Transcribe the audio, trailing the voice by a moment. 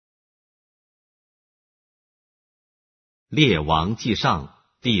列王纪上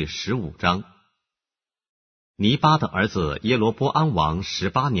第15章。尼巴的儿子耶罗波安王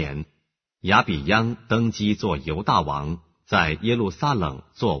18年，亚比央登基做犹大王，在耶路撒冷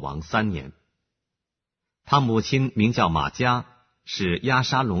做王3年。他母亲名叫玛迦，是押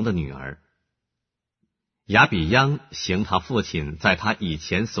沙龙的女儿。亚比央行他父亲在他以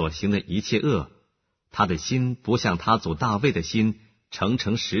前所行的一切恶，他的心不像他祖大卫的心，诚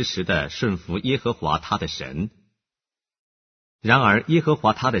诚实实的顺服耶和华他的神。然而耶和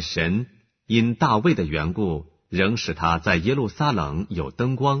华他的神因大卫的缘故，仍使他在耶路撒冷有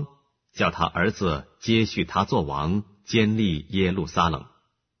灯光，叫他儿子接续他做王，坚立耶路撒冷。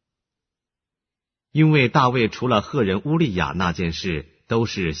因为大卫除了赫人乌利亚那件事，都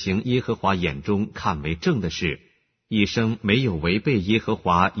是行耶和华眼中看为正的事，一生没有违背耶和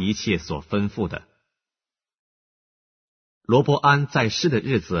华一切所吩咐的。罗波安在世的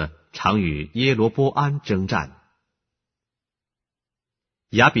日子，常与耶罗波安征战。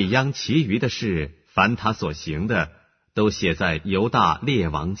亚比央其余的事，凡他所行的，都写在犹大列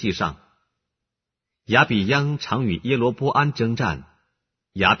王记上。亚比央常与耶罗波安征战，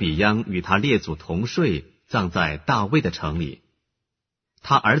亚比央与他列祖同睡，葬在大卫的城里。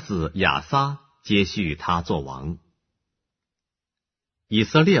他儿子亚撒接续他做王。以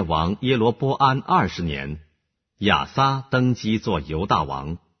色列王耶罗波安20年，亚撒登基做犹大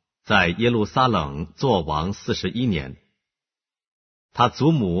王，在耶路撒冷做王41年。他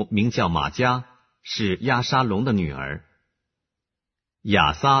祖母名叫玛迦，是押沙龙的女儿。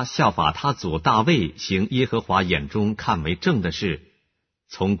亚撒效法他祖大卫行耶和华眼中看为正的事，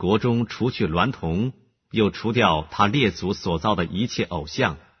从国中除去娈童，又除掉他列祖所造的一切偶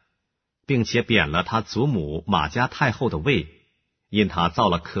像，并且贬了他祖母玛迦太后的位，因他造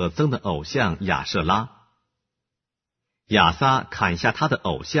了可憎的偶像亚舍拉。亚撒砍下他的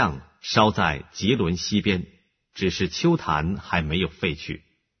偶像，烧在吉伦西边，只是丘坛还没有废去。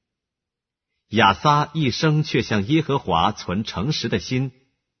亚撒一生却向耶和华存诚实的心。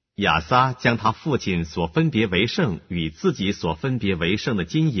亚撒将他父亲所分别为圣与自己所分别为圣的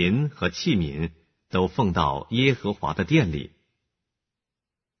金银和器皿，都奉到耶和华的殿里。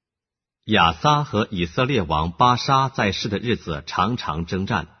亚撒和以色列王巴沙在世的日子，常常征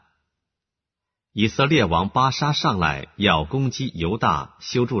战。以色列王巴沙上来要攻击犹大，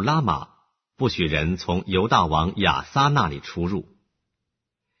修筑拉玛，不许人从犹大王亚撒那里出入。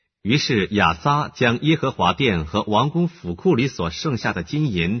于是亚撒将耶和华殿和王宫府库里所剩下的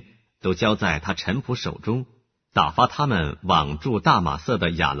金银，都交在他臣仆手中，打发他们往住大马色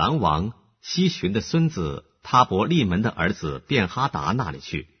的亚兰王西寻的孙子他伯利门的儿子便哈达那里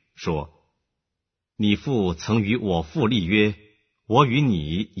去，说：你父曾与我父立约，我与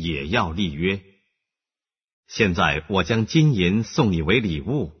你也要立约。现在我将金银送你为礼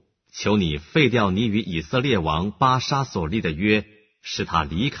物，求你废掉你与以色列王巴沙所立的约，使他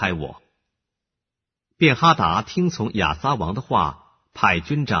离开我。便哈达听从亚撒王的话，派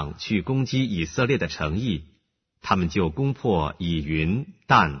军长去攻击以色列的城邑，他们就攻破以云、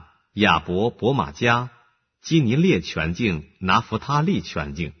但、亚伯、伯玛迦、基尼列全境、拿弗他利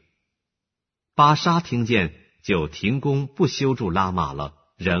全境。巴沙听见，就停工不修筑拉玛了，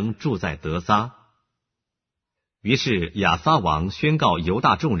仍住在德撒。于是亚撒王宣告犹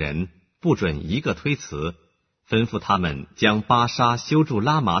大众人，不准一个推辞，吩咐他们将巴沙修筑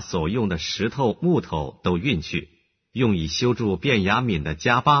拉玛所用的石头、木头都运去，用以修筑便雅悯的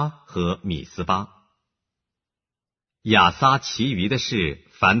加巴和米斯巴。亚撒其余的事，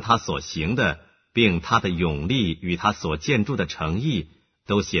凡他所行的，并他的勇力与他所建筑的城邑，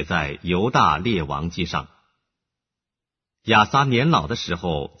都写在犹大列王记上。亚撒年老的时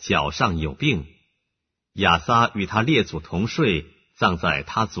候，脚上有病。亚撒与他列祖同睡，葬在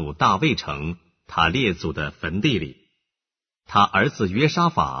他祖大卫城他列祖的坟地里。他儿子约沙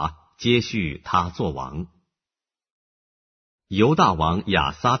法接续他做王。犹大王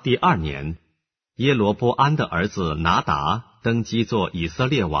亚撒第2年，耶罗波安的儿子拿达登基做以色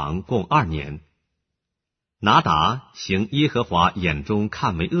列王，共2年。拿达行耶和华眼中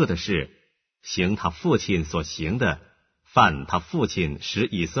看为恶的事，行他父亲所行的，犯他父亲使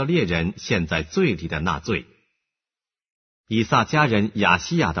以色列人陷在罪里的那罪。以撒家人亚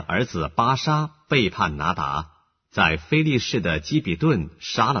西亚的儿子巴沙背叛拿达，在非利士的基比顿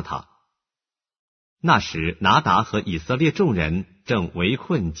杀了他。那时拿达和以色列众人正围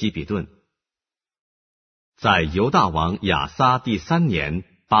困基比顿。在犹大王亚撒第3年，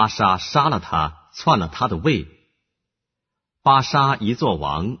巴沙杀了他，篡了他的位。巴沙一做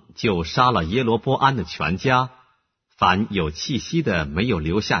王，就杀了耶罗波安的全家，凡有气息的没有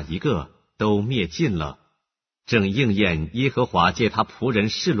留下一个，都灭尽了，正应验耶和华借他仆人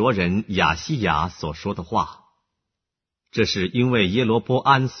示罗人亚西亚所说的话。这是因为耶罗波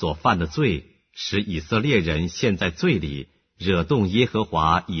安所犯的罪，使以色列人陷在罪里，惹动耶和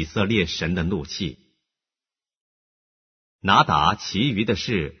华以色列神的怒气。拿达其余的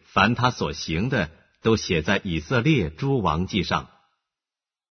事，凡他所行的，都写在以色列诸王记上。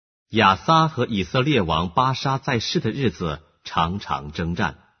亚撒和以色列王巴沙在世的日子，常常征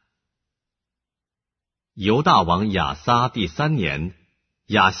战。犹大王亚撒第3年，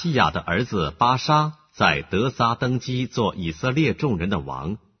亚西亚的儿子巴沙在德撒登基做以色列众人的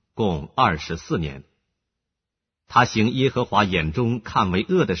王，共24年。他行耶和华眼中看为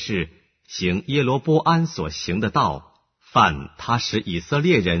恶的事，行耶罗波安所行的道，犯他使以色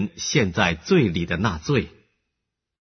列人陷在罪里的那罪。